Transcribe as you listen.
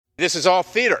This is all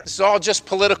theater. This is all just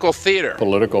political theater.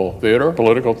 Political theater.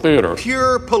 Political theater.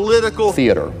 Pure political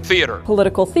theater. Theater.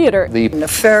 Political theater. The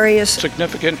nefarious,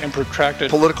 significant and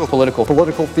protracted political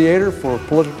theater for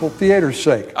political theater's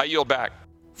sake. I yield back.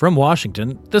 From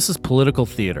Washington, this is Political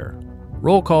Theater,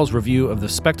 Roll Call's review of the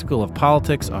spectacle of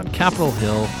politics on Capitol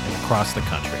Hill and across the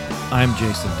country. I'm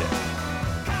Jason Dick.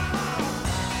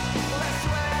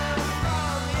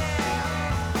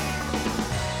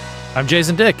 I'm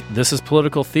Jason Dick. This is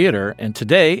Political Theater, and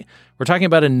today we're talking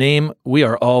about a name we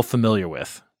are all familiar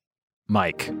with,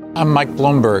 Mike. I'm Mike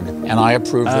Bloomberg, and I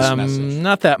approve this message.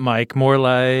 Not that Mike, more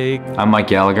like... I'm Mike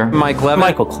Gallagher. Mike Levin.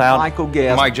 Michael Cloud. Michael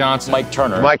Gass. Mike Johnson. Mike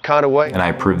Turner. Mike Conaway. And I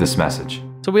approve this message.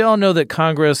 So we all know that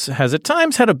Congress has at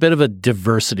times had a bit of a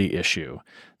diversity issue.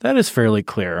 That is fairly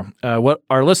clear. What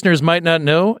our listeners might not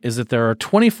know is that there are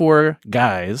 24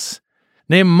 guys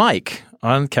named Mike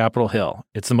on Capitol Hill.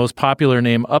 It's the most popular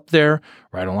name up there,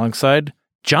 right alongside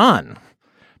John.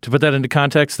 To put that into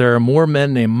context, there are more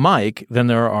men named Mike than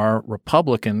there are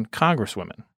Republican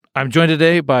congresswomen. I'm joined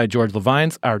today by George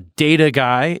Levines, our data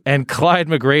guy, and Clyde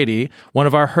McGrady, one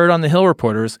of our Heard on the Hill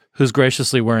reporters, who's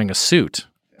graciously wearing a suit.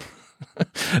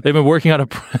 They've been working on a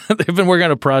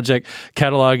project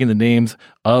cataloging the names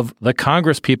of the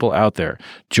Congress people out there.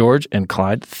 George and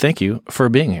Clyde, thank you for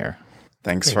being here.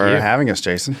 Thanks for having us,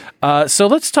 Jason. So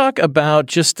let's talk about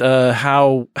just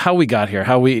how we got here,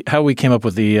 how we came up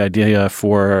with the idea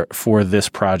for this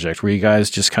project. Were you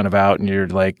guys just kind of out and you're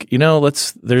like,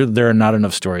 there are not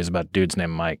enough stories about dudes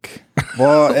named Mike?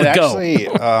 Well, it actually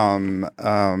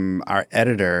our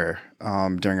editor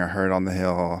during our Heard on the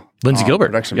Hill, Lindsay Gilbert,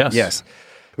 production, yes,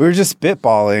 we were just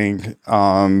spitballing,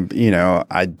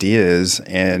 ideas,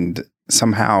 and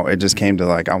somehow it just came to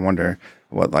I wonder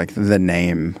what the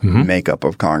name makeup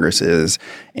of Congress is.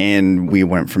 And we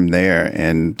went from there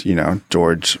and,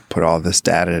 George put all this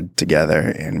data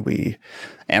together and we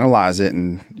analyzed it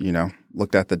and,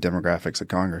 looked at the demographics of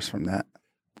Congress from that.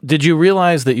 Did you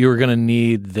realize that you were going to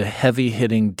need the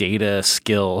heavy-hitting data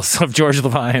skills of George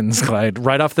Levines, Clyde,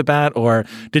 right off the bat? Or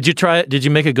did you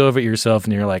make a go of it yourself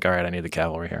and you're like, all right, I need the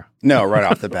cavalry here? No, right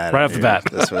off the bat. Right off the bat.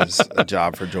 This was a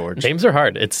job for George. Names are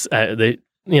hard. It's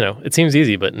it seems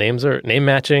easy, but name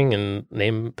matching and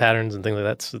name patterns and things like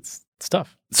that, it's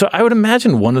tough. So I would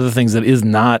imagine one of the things that is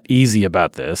not easy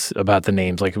about the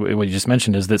names, like what you just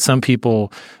mentioned, is that some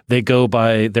people, they go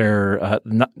by their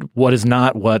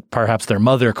what perhaps their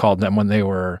mother called them when they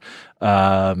were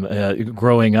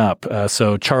growing up.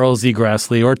 So Charles E.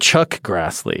 Grassley or Chuck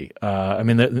Grassley.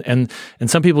 And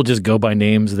some people just go by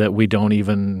names that we don't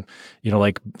even,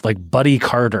 like Buddy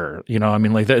Carter.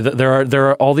 There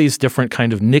are all these different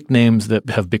kind of nicknames that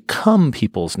have become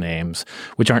people's names,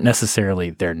 which aren't necessarily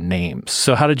their names.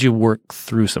 So how did you work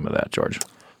through some of that, George?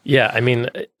 Yeah,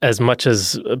 as much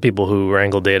as people who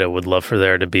wrangle data would love for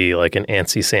there to be like an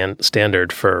ANSI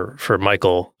standard for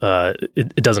Michael,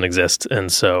 it doesn't exist.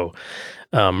 And so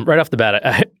right off the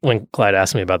bat, when Clyde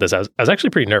asked me about this, I was actually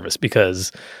pretty nervous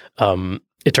because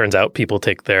it turns out people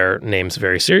take their names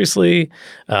very seriously.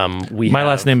 My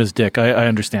last name is Dick. I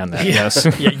understand that, yes.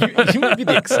 Yeah, you might be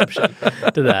the exception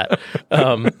to that.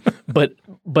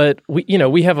 But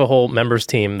we have a whole members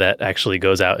team that actually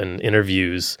goes out and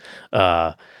interviews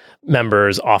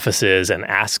members' offices and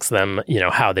asks them,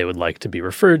 how they would like to be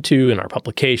referred to in our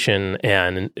publication.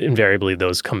 And invariably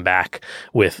those come back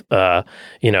with, a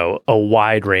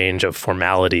wide range of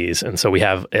formalities. And so we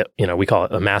have, we call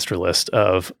it a master list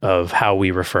of how we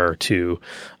refer to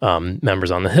members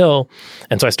on the Hill.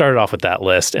 And so I started off with that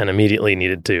list and immediately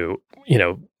needed to,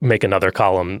 make another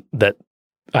column that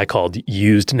I called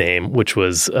used name, which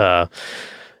was, the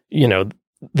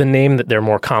name that they're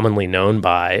more commonly known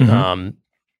by,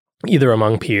 either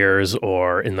among peers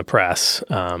or in the press,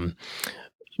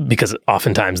 because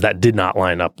oftentimes that did not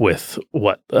line up with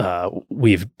what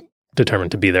we've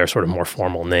determined to be their sort of more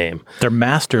formal name. Their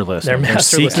master list. Their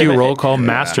master list. CQ roll call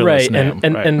master list name.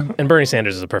 And Bernie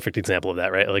Sanders is a perfect example of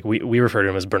that, right? Like we refer to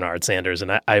him as Bernard Sanders,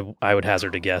 and I would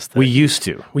hazard a guess that we used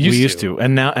to.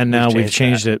 And now we've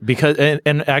changed it because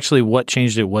and actually what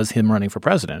changed it was him running for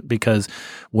president, because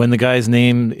when the guy's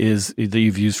name is that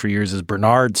you've used for years is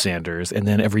Bernard Sanders, and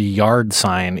then every yard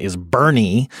sign is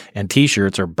Bernie and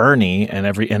T-shirts are Bernie, and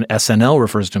SNL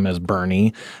refers to him as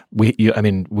Bernie. We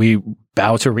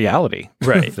bow to reality,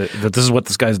 right? that this is what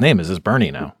this guy's name is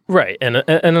Bernie now, right? And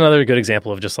another good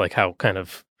example of just like how kind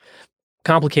of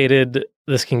complicated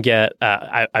this can get.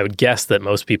 I would guess that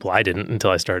most people, I didn't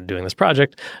until I started doing this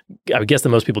project, I would guess that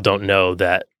most people don't know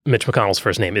that Mitch McConnell's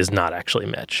first name is not actually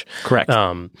Mitch. Correct.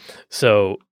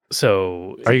 So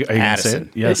So Are you going to say it?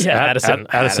 Yes. Yeah, Addison.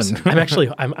 Addison.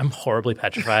 I'm horribly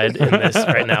petrified in this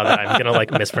right now that I'm going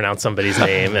to mispronounce somebody's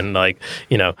name and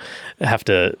have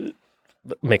to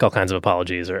make all kinds of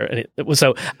apologies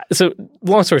so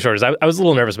long story short is I was a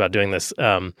little nervous about doing this,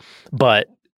 but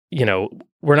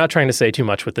we're not trying to say too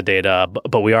much with the data,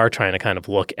 but we are trying to kind of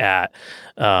look at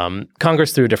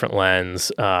Congress through a different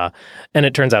lens, and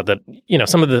it turns out that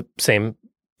some of the same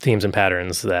themes and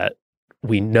patterns that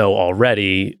we know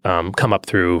already come up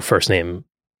through first name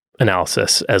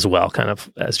analysis as well, kind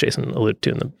of as Jason alluded to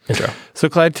in the intro. So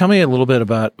Clyde, tell me a little bit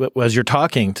about, as you're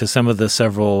talking to some of the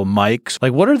several mics,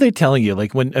 what are they telling you?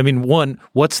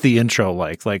 What's the intro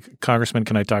like? Congressman,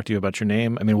 can I talk to you about your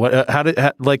name? I mean,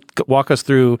 walk us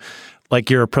through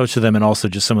your approach to them, and also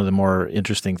just some of the more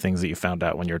interesting things that you found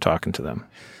out when you were talking to them.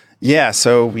 Yeah,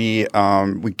 so we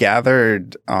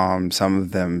gathered some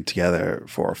of them together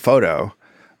for a photo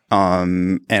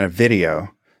and a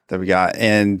video that we got,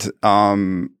 and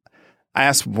I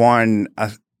asked one.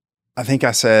 I think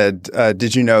I said,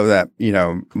 "Did you know that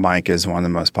Mike is one of the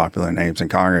most popular names in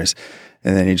Congress?"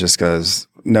 And then he just goes,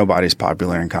 "Nobody's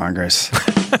popular in Congress."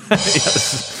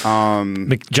 Yes. John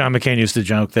McCain used to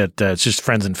joke that it's just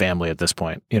friends and family at this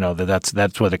point.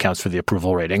 That's what accounts for the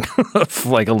approval rating of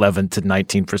 11 to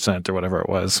 19% or whatever it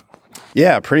was.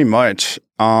 Yeah, pretty much.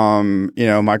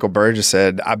 Michael Burgess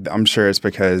said, I'm sure it's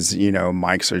because,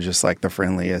 mics are just the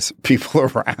friendliest people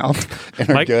around and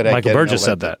are good at Michael Burgess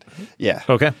said that. Yeah.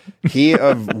 Okay. He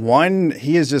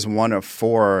is just one of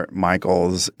 4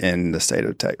 Michaels in the state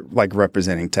of Texas,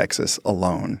 representing Texas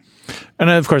alone. And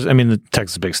of course, the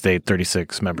Texas is a big state,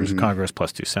 36 members of Congress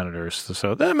plus 2 senators.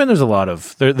 So there's a lot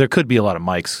of there could be a lot of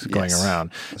mics going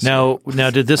around. Now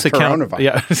did this account?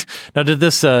 Yeah. Now did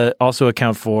this also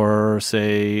account for,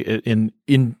 say,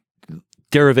 in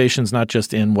derivations, not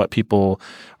just in what people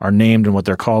are named and what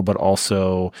they're called, but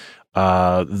also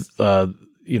other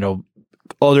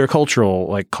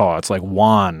cultural call-outs like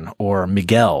Juan or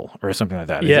Miguel or something like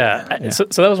that? Yeah. So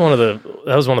that was one of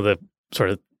the sort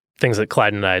of things that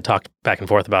Clyde and I talked back and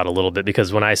forth about a little bit,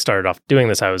 because when I started off doing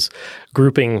this, I was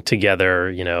grouping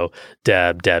together,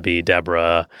 Deb, Debbie,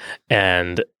 Deborah.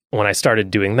 And when I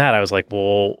started doing that, I was like,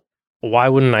 well, why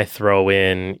wouldn't I throw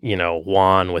in,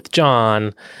 Juan with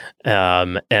John?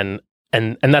 And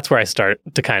that's where I start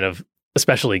to kind of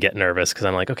especially get nervous, because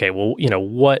I'm like, okay, well,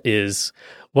 are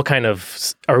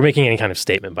we making any kind of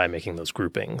statement by making those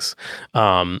groupings?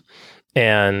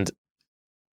 And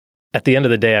at the end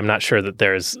of the day, I'm not sure that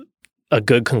there's a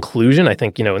good conclusion. I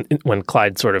think, when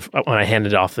I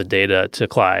handed off the data to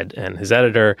Clyde and his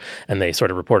editor, and they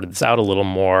sort of reported this out a little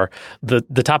more, the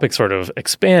topic sort of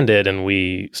expanded, and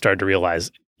we started to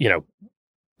realize,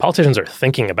 politicians are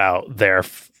thinking about their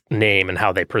name and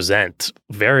how they present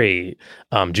very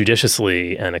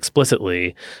judiciously and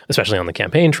explicitly, especially on the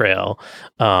campaign trail.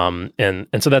 And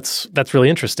so that's really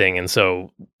interesting. And so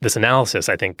this analysis,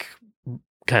 I think,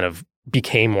 kind of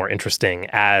became more interesting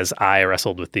as I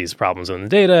wrestled with these problems in the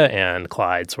data and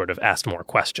Clyde sort of asked more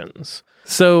questions.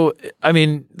 So,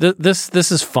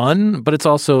 this is fun, but it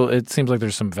seems like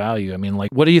there's some value.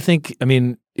 What do you think?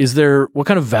 What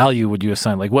kind of value would you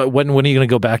assign? When are you going to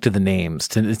go back to the names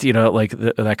to,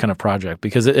 that kind of project?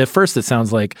 Because at first it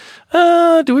sounds like,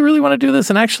 do we really want to do this?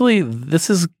 And actually,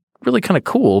 this is really kind of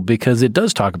cool, because it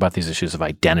does talk about these issues of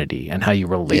identity and how you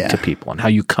relate to people and how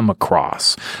you come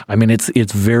across.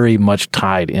 It's very much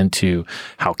tied into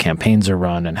how campaigns are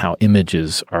run and how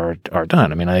images are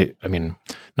done.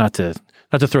 Not to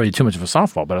throw you too much of a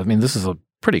softball, but this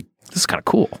is kind of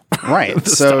cool. Right.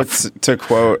 So to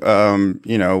quote,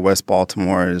 West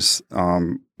Baltimore's,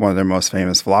 one of their most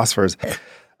famous philosophers,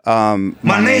 my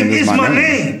name is my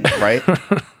name. Right?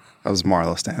 That was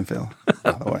Marlo Stanfield,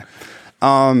 by the way.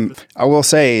 I will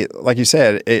say, like you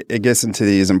said, it gets into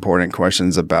these important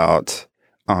questions about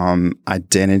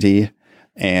identity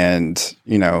and,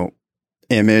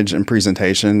 image and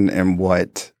presentation, and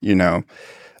what,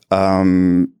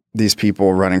 these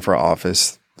people running for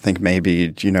office think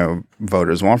maybe,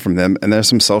 voters want from them. And there's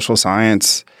some social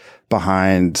science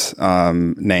behind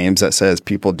names that says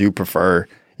people do prefer,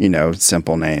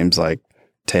 simple names like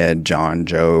Ted, John,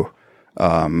 Joe,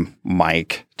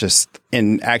 Mike,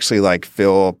 and actually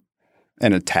feel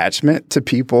an attachment to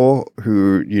people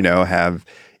who, have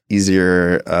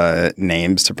easier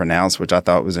names to pronounce, which I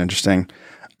thought was interesting.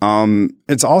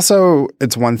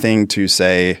 It's one thing to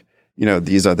say,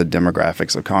 these are the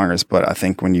demographics of Congress, but I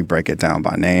think when you break it down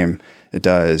by name, it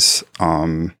does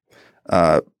throw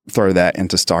that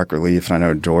into stark relief. And I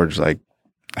know George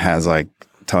has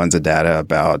tons of data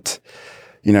about,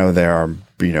 there are,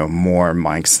 more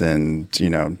mics than,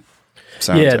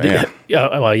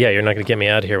 Well, you're not going to get me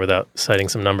out of here without citing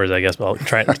some numbers, I guess. But I'll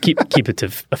try and keep it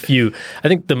to a few. I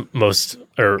think the most,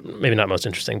 or maybe not most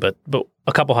interesting, but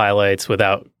a couple highlights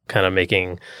without kind of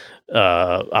making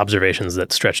observations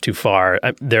that stretch too far.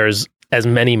 There's as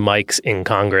many mics in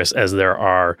Congress as there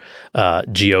are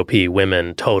GOP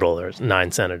women total. There's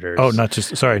 9 senators. Oh, not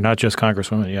just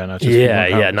Congresswomen. Yeah, not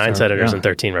just 9 senators and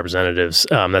 13 representatives.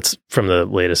 That's from the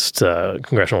latest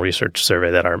congressional research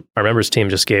survey that our members team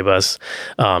just gave us.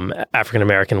 African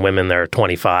American women, there are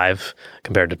 25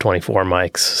 compared to 24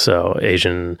 mics. So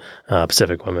Asian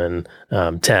Pacific women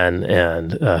 10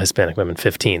 and Hispanic women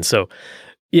 15. So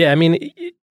yeah, I mean,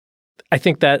 I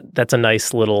think that's a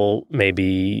nice little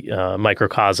maybe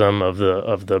microcosm of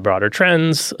the broader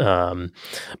trends. But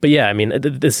yeah, I mean,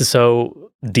 this is so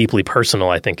deeply personal,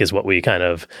 I think, is what we kind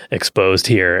of exposed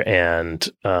here, and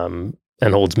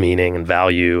holds meaning and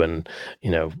value, and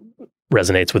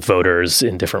resonates with voters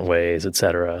in different ways, et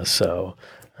cetera. So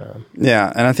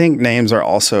yeah, and I think names are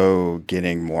also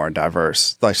getting more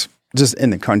diverse, like just in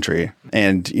the country.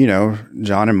 And,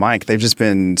 John and Mike, they've just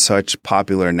been such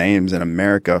popular names in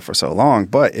America for so long.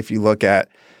 But if you look at,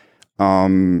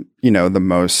 the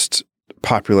most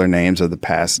popular names of the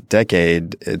past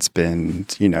decade, it's been,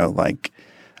 like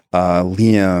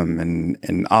Liam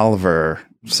and Oliver.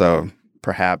 So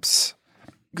perhaps...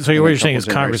 So what you're saying is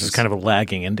Congress is kind of a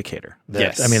lagging indicator.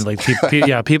 Yes. I mean, like people,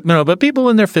 but people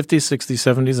in their 50s, 60s,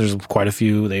 70s, there's quite a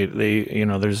few.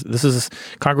 This is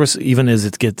Congress, even as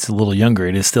it gets a little younger,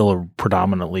 it is still a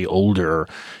predominantly older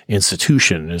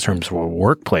institution in terms of a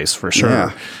workplace for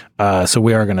sure. Yeah. So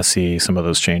we are going to see some of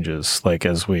those changes, like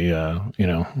as we,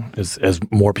 as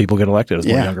more people get elected, as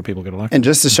more younger people get elected. And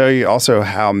just to show you also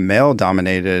how male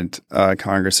dominated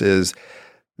Congress is,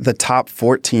 the top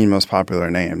 14 most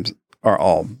popular names are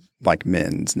all like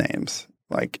men's names.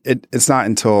 Like it's not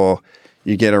until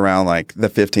you get around like the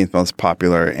 15th most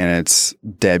popular and it's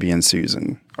Debbie and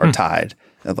Susan are tied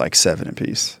at like 7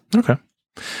 apiece. Okay.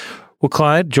 Well,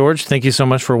 Clyde, George, thank you so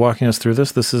much for walking us through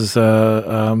this. This is,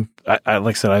 like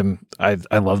I said,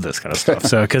 I love this kind of stuff.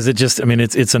 So, because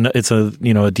it's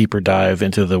a deeper dive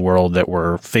into the world that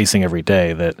we're facing every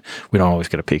day that we don't always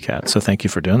get a peek at. So, thank you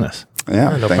for doing this.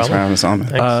 Yeah, no thanks problem. For having us on.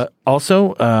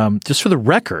 Also, just for the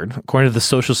record, according to the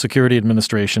Social Security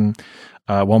Administration,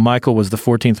 while Michael was the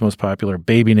 14th most popular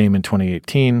baby name in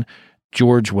 2018.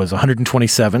 George was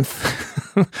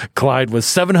 127th, Clyde was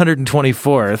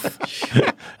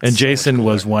 724th, and Jason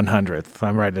was 100th.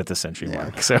 I'm right at the century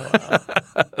mark. So,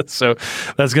 so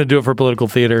that's going to do it for Political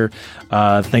Theater.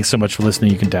 Thanks so much for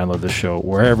listening. You can download the show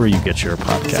wherever you get your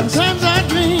podcasts. Sometimes I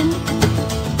dream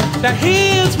that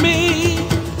hears me.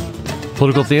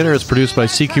 Political Theater is produced by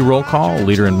CQ Roll Call, a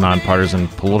leader in nonpartisan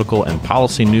political and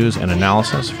policy news and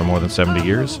analysis for more than 70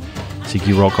 years.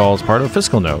 CQ Roll Call is part of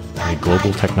Fiscal Note, a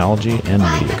global technology and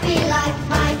media company.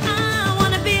 I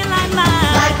want to be like Mike.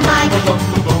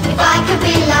 If I could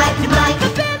be like Mike.